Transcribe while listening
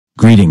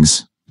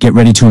Greetings. Get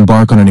ready to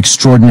embark on an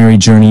extraordinary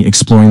journey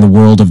exploring the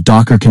world of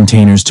Docker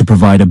containers to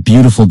provide a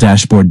beautiful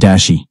dashboard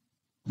Dashy.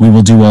 We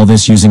will do all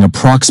this using a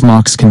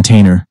Proxmox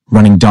container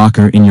running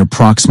Docker in your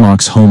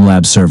Proxmox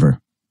Homelab server.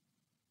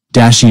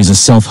 Dashy is a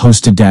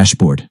self-hosted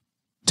dashboard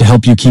to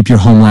help you keep your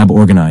Homelab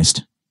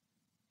organized.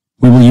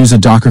 We will use a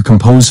Docker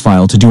Compose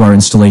file to do our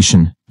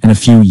installation and a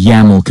few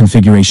YAML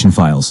configuration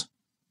files.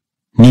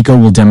 Nico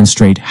will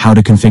demonstrate how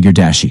to configure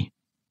Dashy.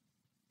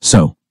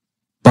 So,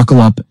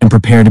 buckle up and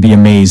prepare to be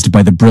amazed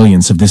by the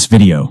brilliance of this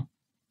video.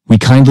 We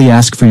kindly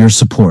ask for your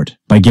support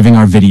by giving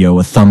our video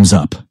a thumbs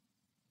up.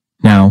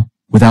 Now,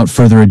 without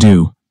further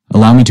ado,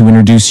 allow me to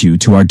introduce you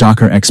to our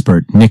Docker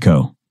expert,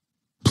 Nico.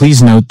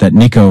 Please note that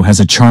Nico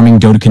has a charming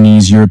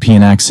Dodecanese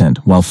European accent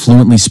while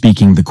fluently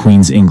speaking the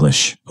Queen's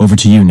English. Over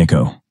to you,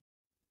 Nico.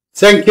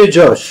 Thank you,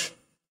 Josh.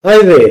 Hi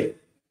there.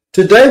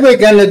 Today we're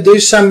going to do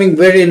something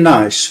very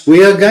nice.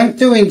 We are going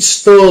to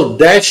install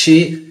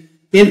Dashy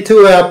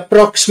into our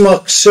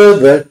Proxmox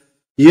server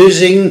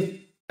using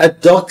a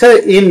Docker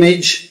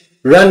image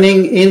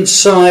running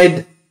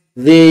inside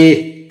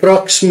the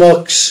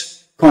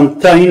Proxmox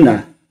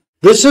container.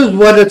 This is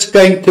what it's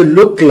going to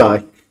look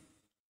like.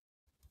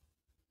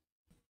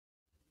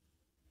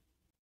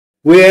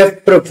 We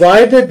have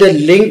provided a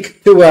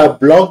link to our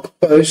blog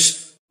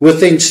post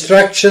with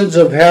instructions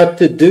of how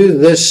to do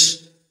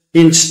this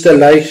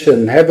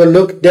installation. Have a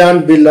look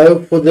down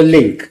below for the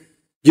link.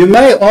 You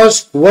may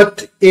ask,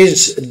 what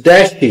is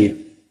Dashy?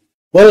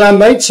 Well, I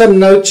made some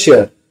notes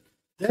here.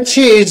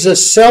 Dashy is a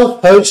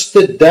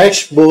self-hosted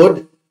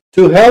dashboard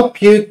to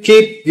help you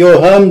keep your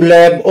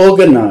Homelab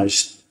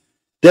organized.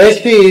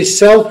 Dashy is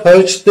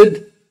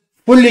self-hosted,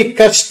 fully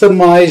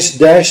customized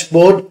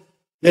dashboard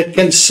that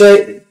can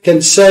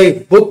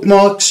save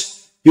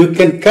bookmarks. You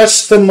can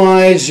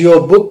customize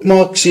your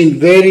bookmarks in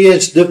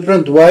various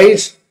different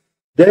ways.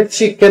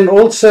 Dashy can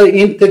also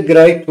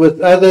integrate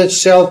with other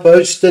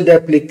self-hosted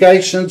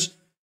applications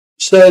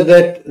so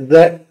that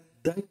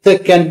data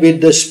can be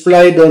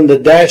displayed on the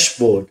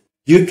dashboard.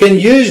 You can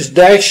use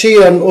Dashy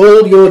on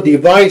all your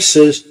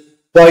devices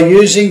by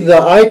using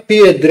the IP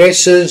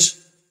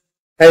addresses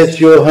as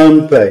your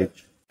home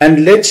page.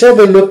 And let's have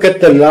a look at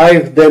the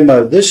live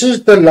demo. This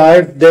is the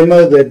live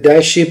demo that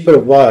Dashy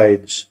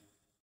provides.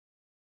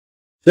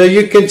 So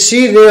you can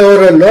see there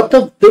are a lot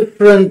of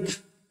different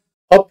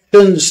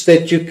options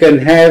that you can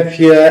have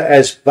here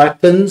as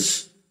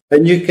buttons,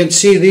 and you can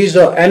see these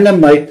are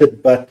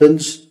animated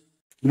buttons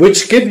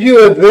which give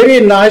you a very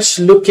nice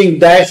looking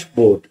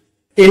dashboard.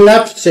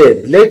 Enough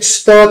said, let's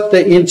start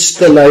the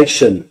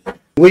installation.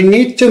 We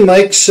need to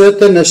make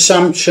certain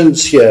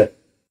assumptions here.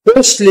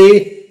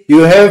 Firstly, you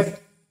have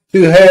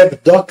to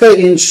have Docker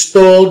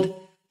installed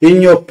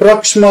in your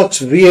Proxmox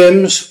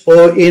VMs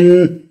or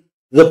in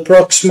the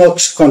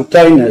Proxmox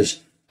containers.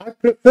 I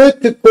prefer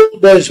to call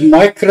those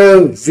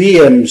micro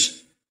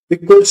VMs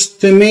because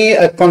to me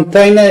a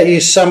container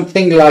is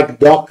something like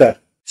Docker.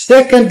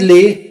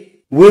 Secondly,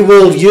 we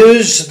will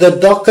use the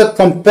Docker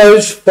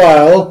Compose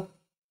file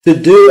to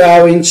do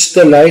our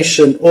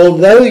installation.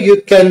 Although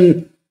you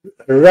can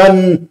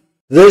run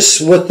this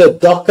with a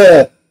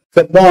Docker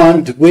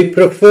command, we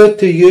prefer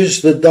to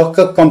use the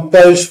Docker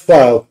Compose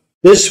file.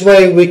 This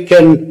way we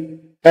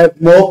can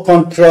have more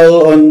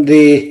control on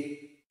the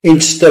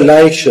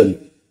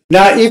installation.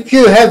 Now, if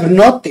you have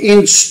not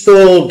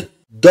installed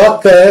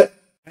Docker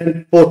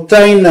and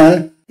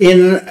Portainer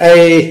in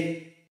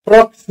a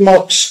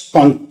Proxmox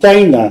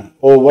container,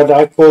 or what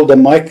I call the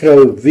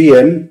micro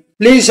VM,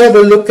 please have a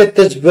look at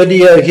this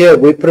video here.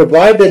 We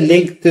provide a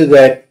link to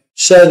that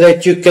so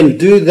that you can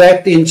do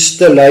that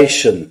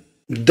installation.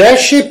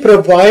 Dashy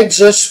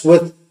provides us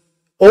with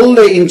all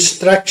the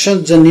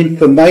instructions and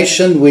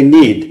information we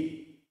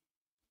need.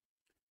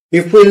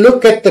 If we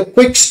look at the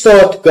quick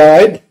start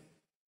guide,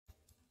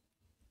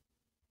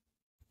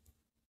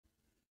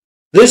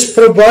 this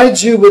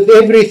provides you with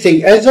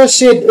everything. As I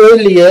said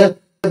earlier,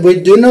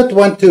 we do not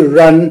want to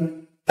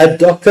run a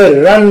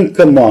Docker run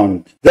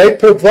command. They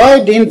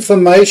provide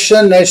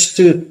information as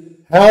to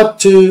how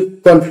to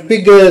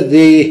configure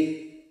the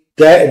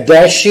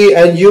Dashy,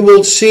 and you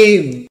will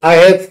see I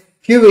have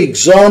few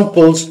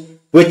examples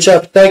which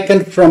I've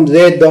taken from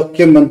their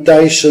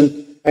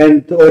documentation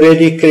and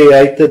already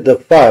created the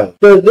file.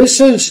 So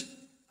this is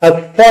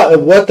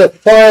what a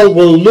file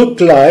will look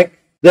like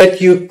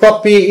that you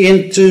copy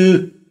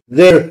into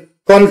their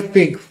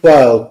config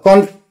file,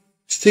 conf.yml.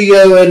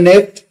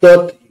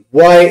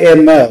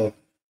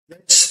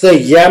 That's the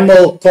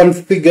YAML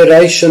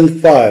configuration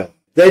file.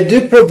 They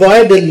do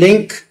provide a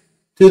link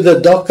to the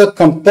Docker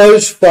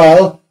Compose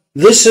file.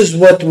 This is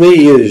what we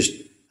used.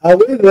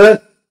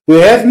 However,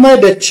 we have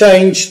made a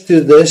change to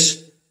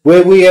this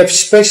where we have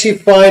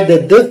specified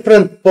a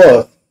different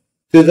path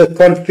to the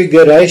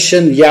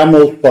configuration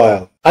YAML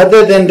file.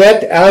 Other than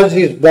that, ours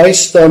is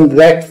based on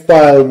that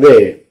file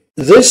there.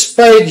 This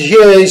page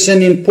here is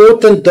an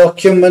important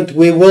document.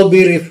 We will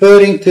be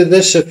referring to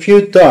this a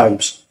few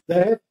times.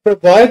 They have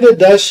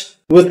provided us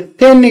with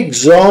 10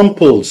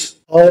 examples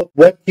of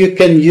what you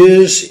can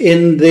use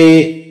in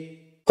the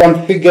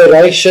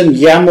configuration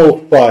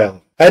YAML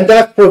file. And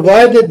I've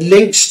provided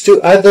links to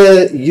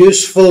other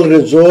useful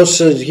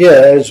resources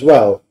here as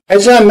well.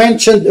 As I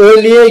mentioned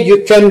earlier,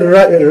 you can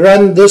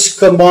run this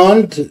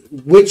command,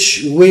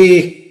 which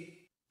we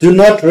do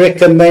not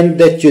recommend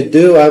that you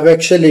do. I've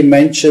actually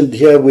mentioned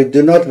here, we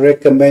do not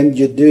recommend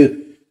you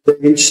do the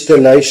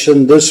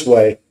installation this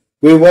way.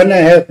 We want to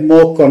have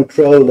more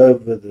control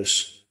over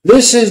this.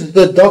 This is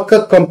the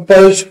Docker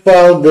Compose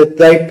file that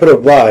they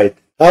provide.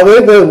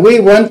 However,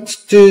 we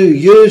want to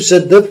use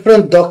a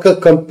different Docker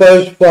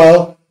Compose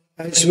file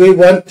as we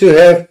want to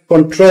have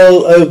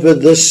control over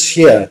this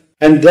here.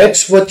 And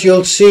that's what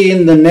you'll see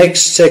in the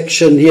next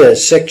section here,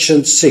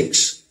 section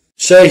 6.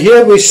 So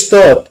here we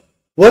start.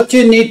 What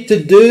you need to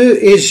do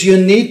is you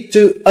need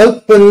to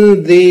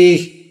open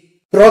the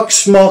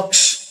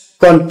Proxmox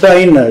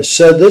container.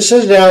 So this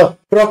is our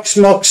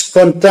Proxmox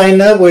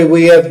container where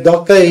we have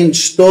Docker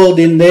installed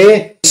in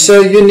there.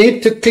 So you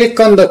need to click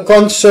on the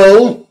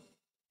console,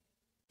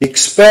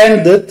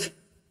 expand it.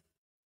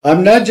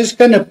 I'm now just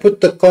going to put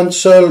the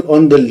console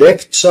on the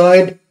left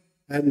side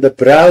and the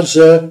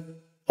browser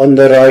on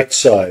the right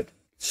side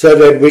so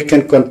that we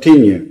can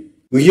continue.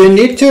 You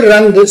need to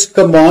run this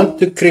command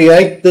to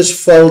create this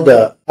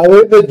folder.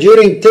 However,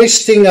 during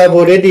testing, I've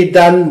already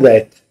done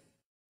that.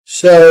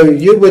 So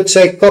you would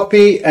say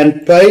copy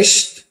and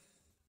paste.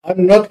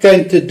 I'm not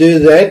going to do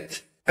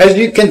that. As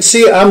you can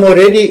see, I'm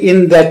already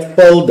in that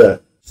folder.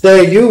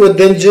 So you would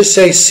then just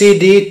say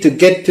CD to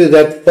get to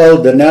that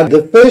folder. Now,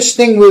 the first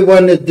thing we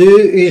want to do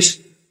is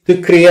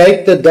to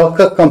create the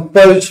Docker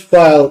Compose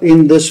file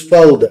in this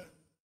folder.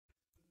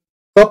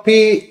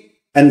 Copy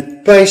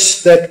and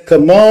paste that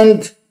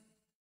command.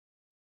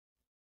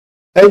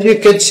 As you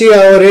can see,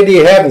 I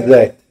already have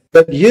that.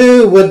 But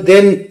you would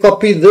then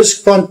copy this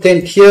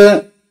content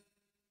here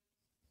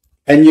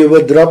and you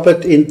would drop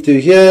it into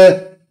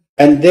here,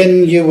 and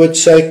then you would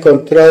say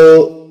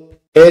Control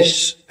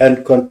S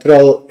and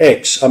Control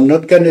X. I'm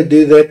not going to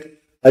do that.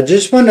 I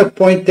just want to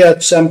point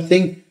out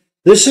something.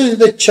 This is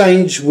the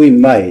change we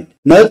made.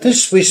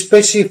 Notice we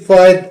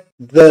specified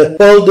the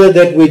folder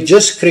that we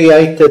just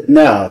created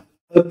now,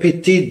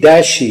 OPT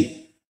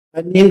Dashy.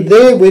 And in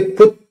there we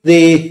put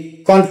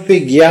the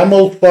config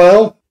YAML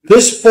file.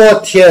 This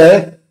part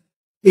here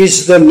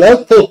is the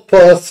local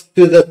path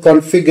to the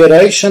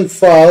configuration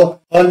file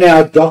on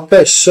our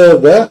Docker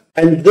server.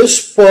 And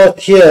this part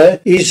here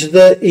is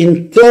the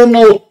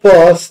internal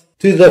path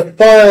to the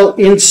file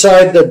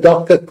inside the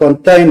Docker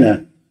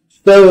container.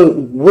 So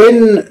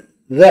when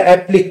the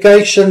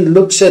application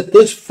looks at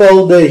this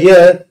folder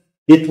here,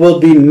 it will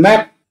be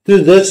mapped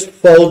to this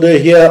folder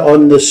here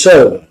on the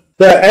server.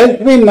 So as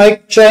we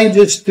make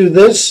changes to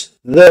this,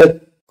 the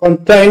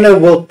container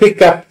will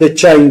pick up the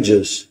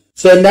changes.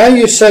 So now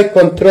you say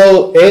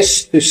Control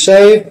S to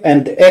save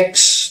and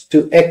X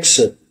to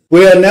exit.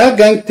 We are now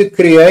going to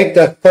create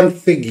a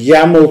config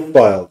YAML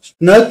files.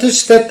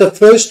 Notice that the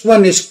first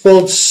one is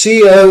called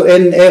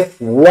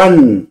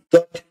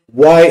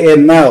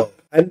conf1.yml.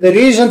 And the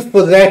reason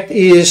for that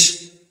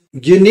is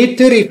you need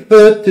to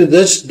refer to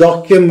this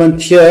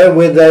document here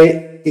where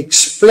they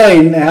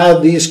explain how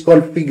these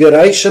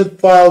configuration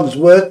files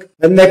work,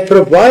 and they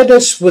provide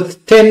us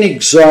with 10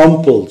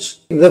 examples.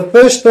 The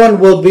first one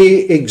will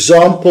be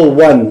example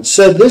 1.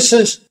 So this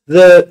is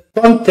the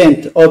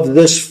content of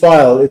this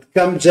file. It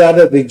comes out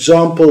of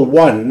example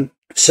 1.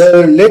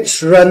 So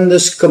let's run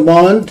this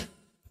command.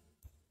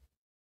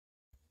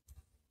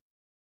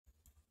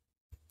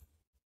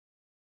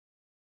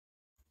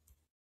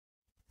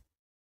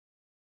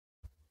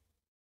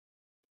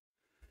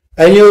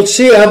 And you'll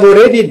see I've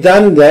already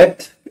done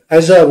that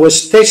as I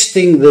was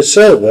testing the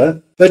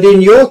server. But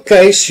in your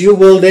case, you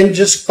will then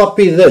just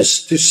copy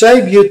this. To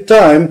save you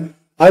time,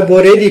 I've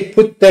already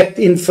put that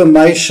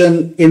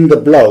information in the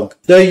blog.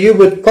 So you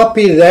would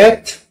copy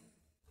that,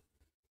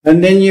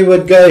 and then you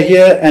would go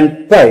here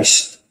and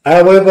paste.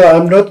 However,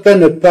 I'm not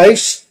going to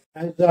paste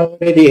as I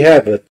already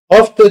have it.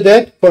 After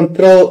that,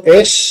 Control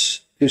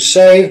S to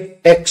save,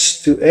 X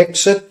to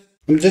exit.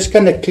 I'm just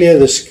going to clear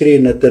the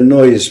screen, it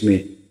annoys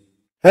me.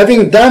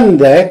 Having done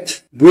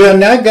that, we are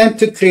now going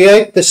to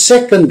create the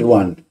second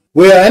one.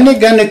 We are only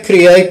going to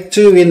create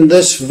 2 in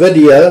this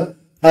video.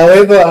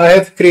 However, I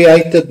have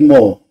created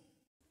more.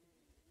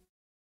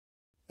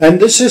 And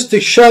this is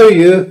to show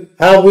you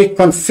how we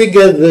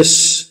configure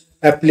this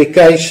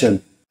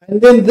application.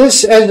 And then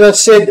this, as I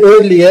said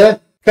earlier,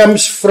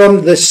 comes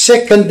from the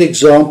second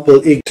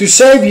example. To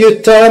save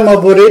you time,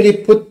 I've already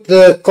put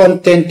the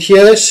content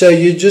here. So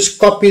you just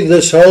copy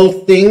this whole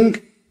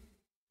thing.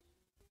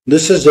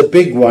 This is a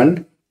big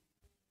one.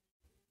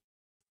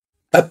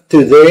 Up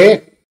to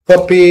there,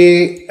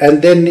 copy,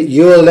 and then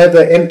you will have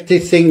an empty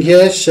thing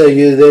here, so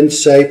you then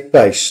say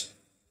paste.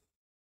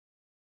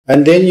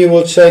 And then you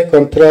will say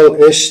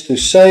Control S to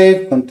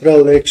save,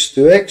 Control X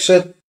to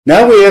exit.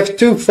 Now we have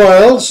 2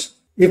 files.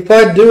 If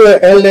I do a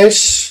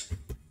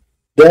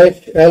ls-la,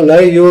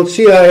 you will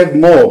see I have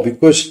more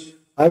because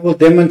I will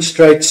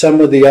demonstrate some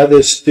of the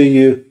others to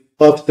you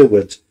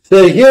afterwards.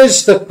 So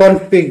here's the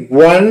config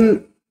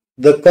 1,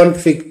 the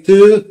config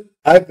 2.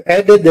 I've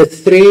added a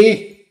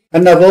 3.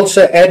 And I've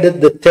also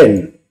added the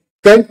 10.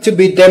 going to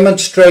be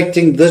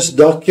demonstrating this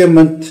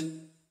document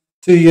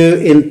to you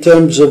in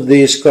terms of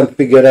these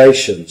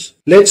configurations.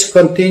 Let's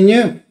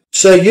continue.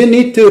 So you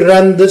need to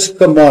run this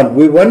command.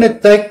 We want to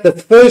take the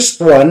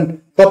first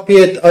one, copy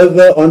it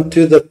over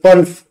onto the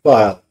conf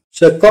file.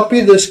 So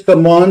copy this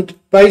command,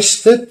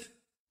 paste it.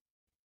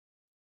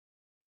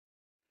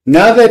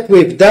 Now that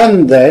we've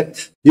done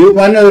that, you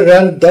want to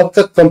run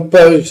docker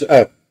compose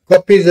up.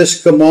 Copy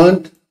this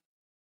command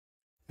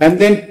and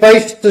then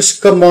paste this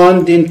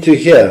command into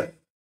here.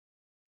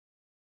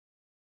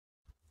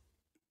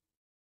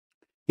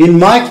 In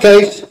my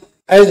case,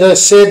 as I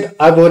said,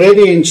 I've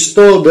already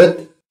installed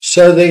it,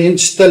 so the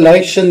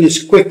installation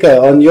is quicker.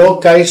 On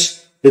your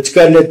case, it's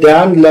going to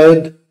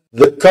download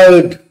the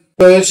code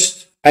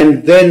first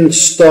and then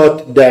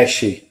start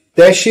Dashy.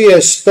 Dashy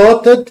has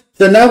started,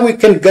 so now we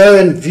can go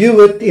and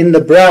view it in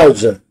the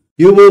browser.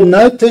 You will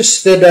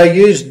notice that I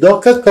use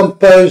docker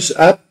compose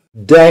up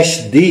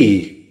 -d,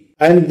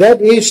 and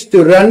that is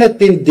to run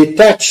it in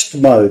detached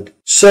mode,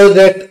 so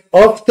that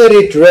after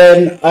it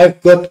ran, I've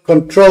got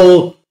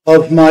control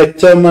of my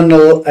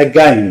terminal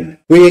again.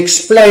 We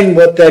explain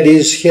what that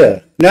is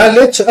here. Now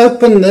let's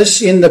open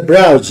this in the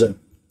browser.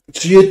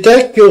 So you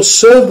take your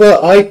server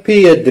IP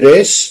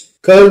address,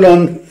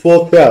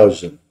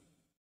 :4000.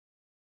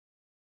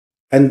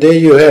 And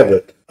there you have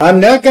it. I'm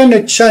now going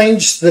to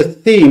change the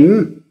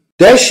theme.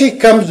 Dashy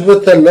comes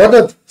with a lot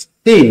of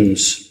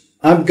themes.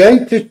 I'm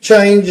going to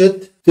change it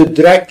to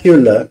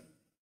Dracula.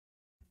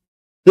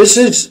 This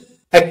is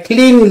a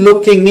clean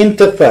looking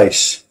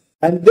interface.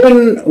 And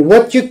then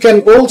what you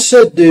can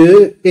also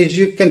do is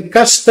you can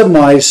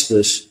customize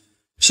this.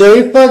 So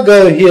if I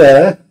go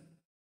here,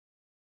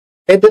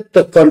 edit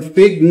the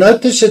config,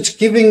 notice it's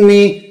giving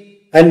me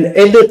an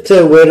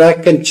editor where I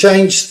can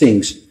change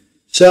things.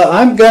 So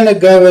I'm going to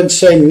go and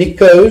say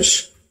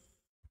Nico's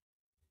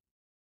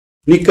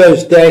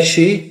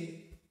Dashy,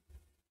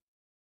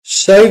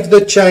 save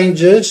the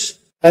changes,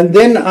 and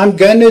then I'm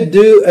going to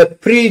do a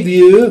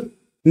preview.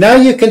 Now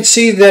you can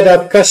see that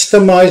I've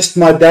customized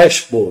my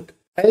dashboard.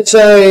 As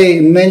I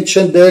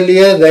mentioned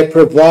earlier, they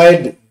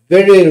provide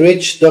very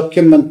rich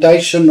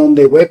documentation on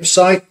their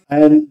website,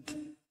 and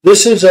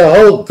this is a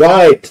whole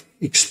guide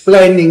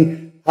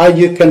explaining how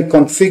you can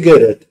configure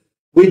it.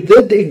 We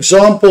did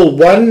example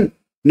 1.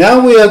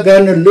 Now we are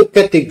going to look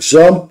at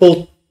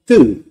example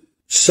 2.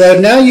 So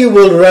now you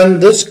will run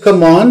this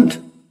command.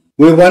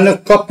 We want to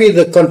copy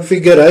the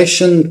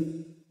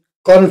configuration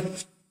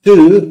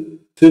conf2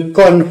 to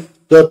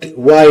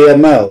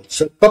conf.yml.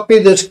 So copy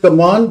this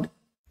command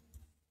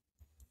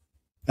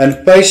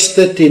and paste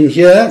it in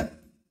here.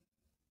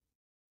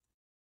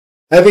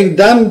 Having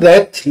done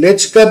that,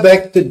 let's go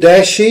back to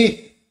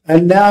Dashy,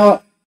 and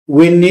now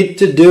we need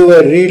to do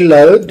a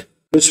reload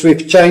because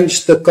we've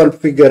changed the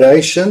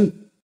configuration.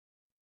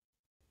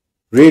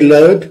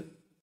 Reload.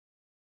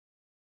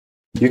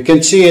 You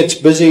can see it's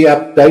busy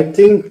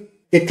updating.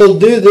 It'll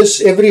do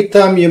this every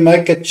time you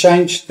make a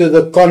change to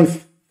the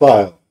conf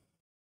file.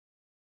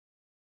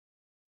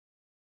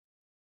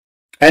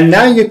 And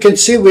now you can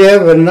see we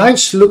have a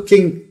nice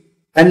looking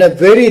and a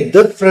very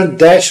different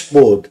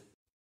dashboard.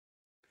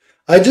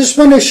 I just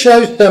want to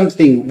show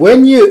something.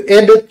 When you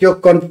edit your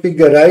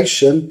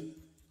configuration,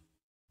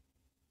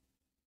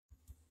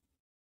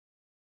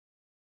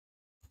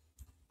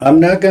 I'm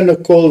now going to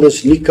call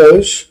this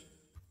Nico's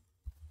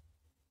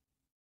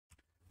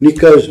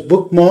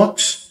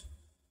bookmarks,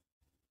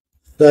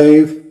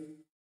 save,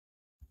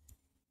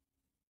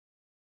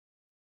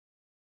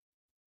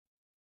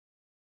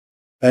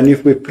 and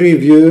if we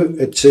preview,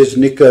 it says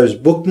Nico's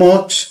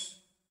bookmarks,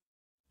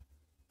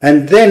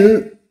 and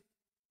then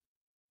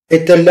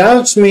it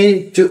allows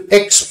me to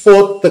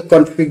export the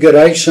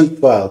configuration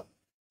file.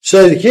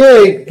 So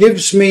here it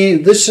gives me,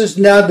 this is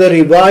now the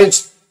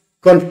revised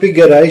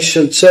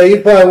configuration. So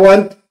if I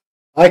want,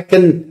 I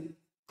can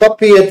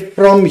copy it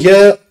from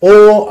here,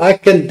 or I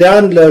can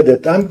download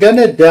it. I'm going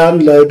to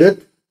download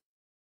it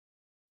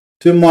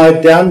to my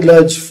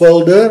downloads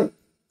folder.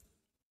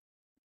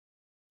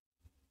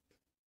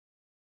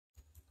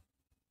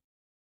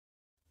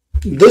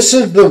 This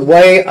is the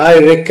way I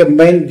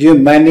recommend you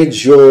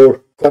manage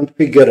your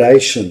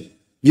configuration.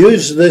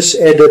 Use this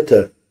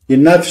editor.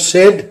 Enough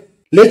said.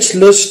 Let's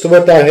list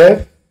what I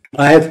have.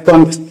 I have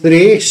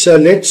conf3, so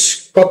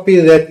let's copy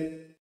that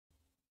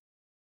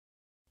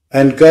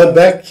and go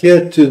back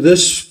here to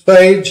this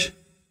page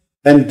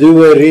and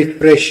do a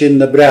refresh in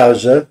the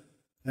browser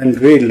and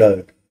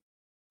reload.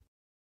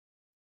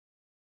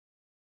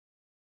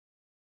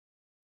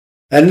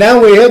 And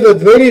now we have a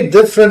very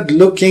different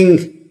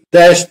looking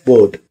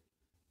dashboard.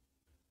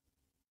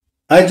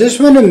 I just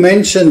want to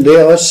mention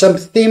there are some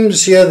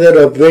themes here that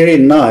are very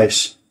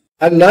nice.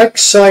 I like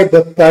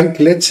Cyberpunk.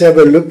 Let's have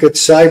a look at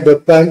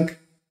Cyberpunk.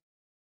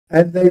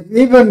 And they've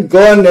even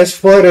gone as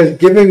far as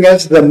giving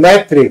us the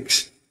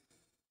matrix.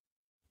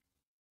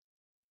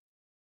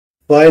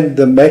 Find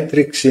the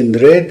matrix in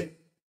red.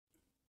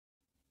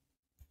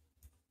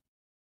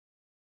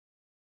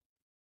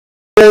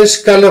 It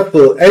is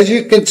colorful. As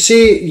you can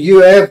see,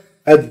 you have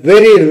a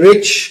very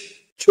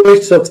rich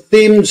choice of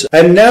themes.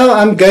 And now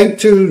I'm going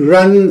to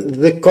run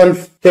the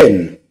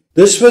conf10.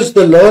 This was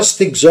the last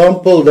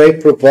example they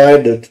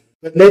provided.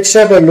 But let's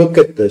have a look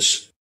at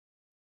this.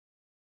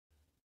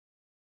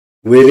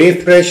 We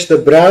refresh the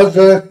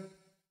browser.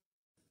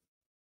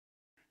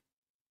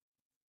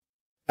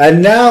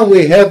 And now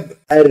we have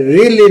a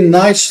really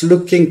nice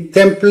looking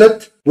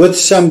template with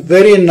some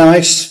very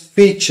nice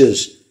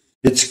features.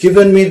 It's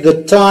given me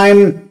the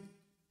time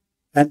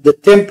and the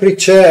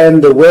temperature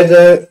and the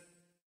weather.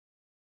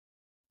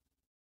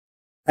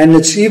 And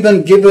it's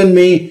even given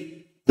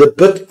me the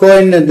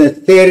Bitcoin and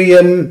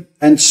Ethereum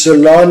and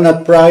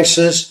Solana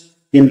prices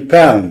in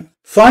pounds.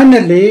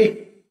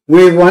 Finally,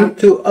 we want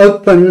to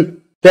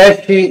open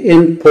Dashy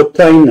in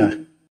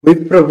Portainer.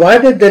 We've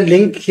provided a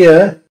link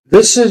here.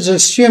 This is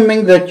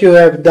assuming that you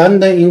have done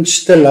the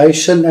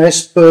installation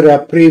as per our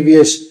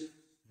previous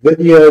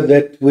video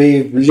that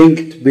we've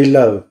linked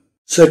below.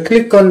 So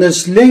click on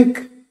this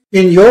link.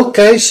 In your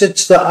case,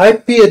 it's the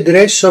IP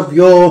address of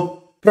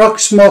your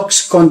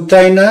Proxmox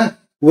container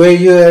where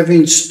you have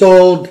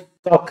installed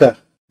Docker,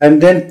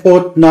 and then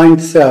port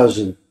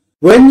 9000.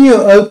 When you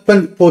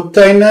open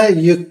Portainer,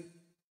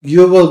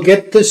 you will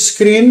get this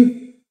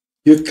screen.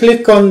 You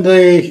click on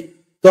the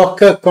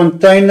Docker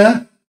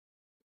container,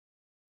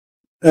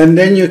 and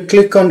then you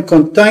click on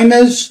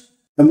containers,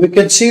 and we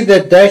can see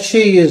that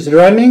Dashy is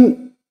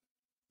running.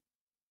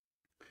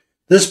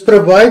 This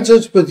provides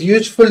us with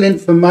useful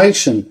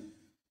information.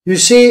 You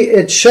see,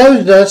 it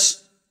shows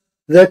us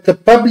that the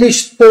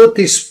published port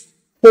is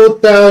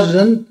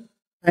 4000,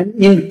 and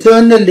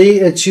internally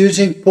it's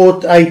using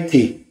port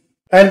 80.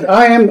 And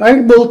I am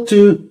able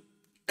to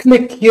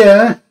click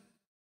here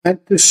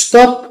and to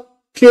stop,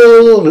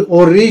 kill,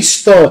 or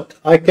restart.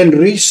 I can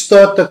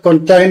restart the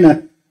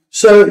container.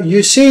 So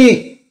you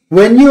see,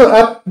 when you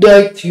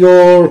update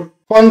your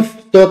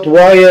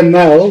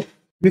conf.yml,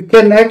 you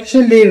can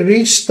actually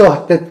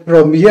restart it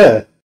from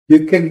here.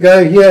 You can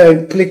go here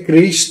and click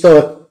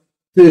restart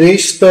to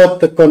restart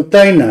the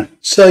container.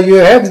 So you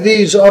have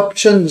these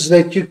options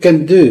that you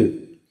can do.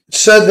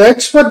 So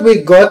that's what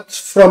we got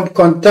from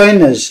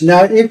containers.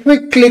 Now if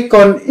we click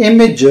on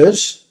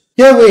images,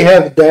 here we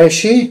have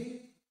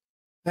Dashy,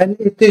 and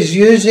it is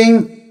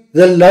using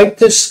the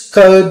latest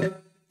code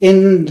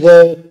in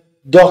the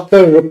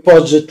Docker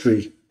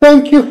repository.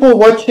 Thank you for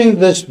watching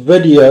this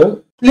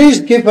video.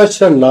 Please give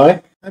us a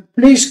like, and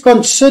please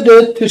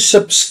consider to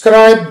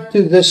subscribe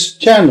to this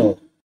channel.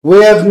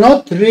 We have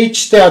not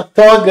reached our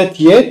target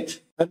yet,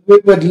 and we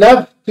would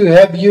love to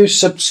have you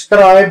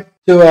subscribe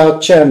to our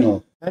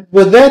channel. And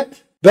with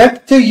that,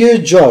 back to you,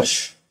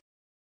 Josh.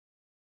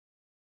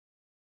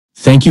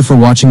 Thank you for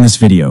watching this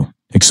video,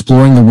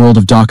 exploring the world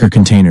of Docker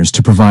containers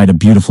to provide a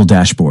beautiful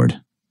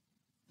dashboard.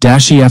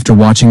 Dashy, after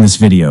watching this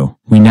video,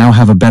 we now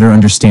have a better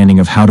understanding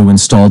of how to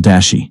install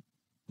Dashy.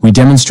 We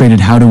demonstrated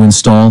how to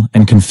install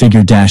and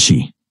configure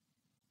Dashy.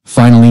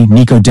 Finally,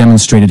 Nico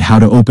demonstrated how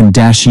to open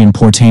Dashy in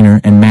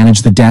Portainer and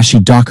manage the Dashy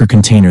Docker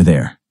container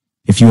there.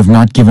 If you have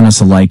not given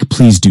us a like,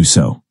 please do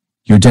so.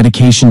 Your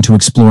dedication to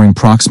exploring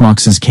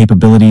Proxmox's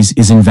capabilities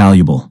is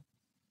invaluable.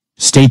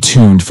 Stay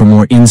tuned for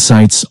more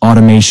insights,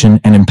 automation,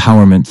 and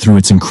empowerment through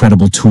its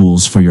incredible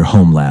tools for your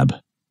Homelab.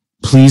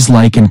 Please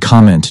like and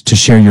comment to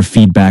share your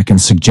feedback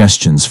and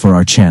suggestions for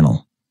our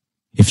channel.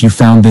 If you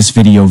found this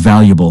video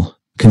valuable,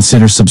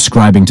 consider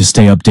subscribing to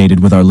stay updated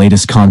with our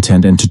latest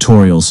content and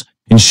tutorials,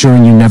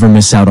 ensuring you never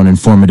miss out on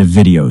informative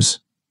videos.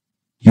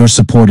 Your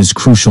support is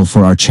crucial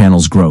for our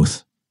channel's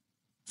growth.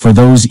 For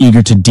those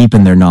eager to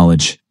deepen their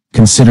knowledge,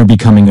 consider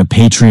becoming a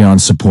Patreon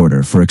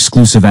supporter for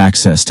exclusive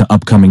access to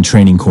upcoming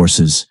training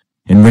courses,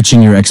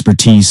 enriching your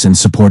expertise and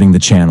supporting the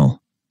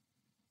channel.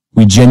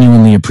 We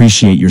genuinely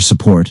appreciate your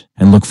support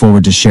and look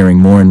forward to sharing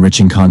more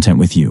enriching content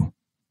with you.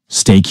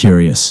 Stay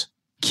curious,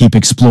 keep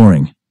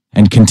exploring,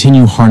 and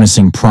continue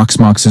harnessing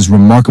Proxmox's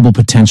remarkable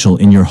potential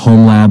in your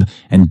Homelab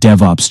and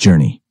DevOps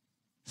journey.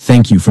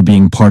 Thank you for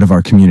being part of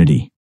our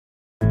community.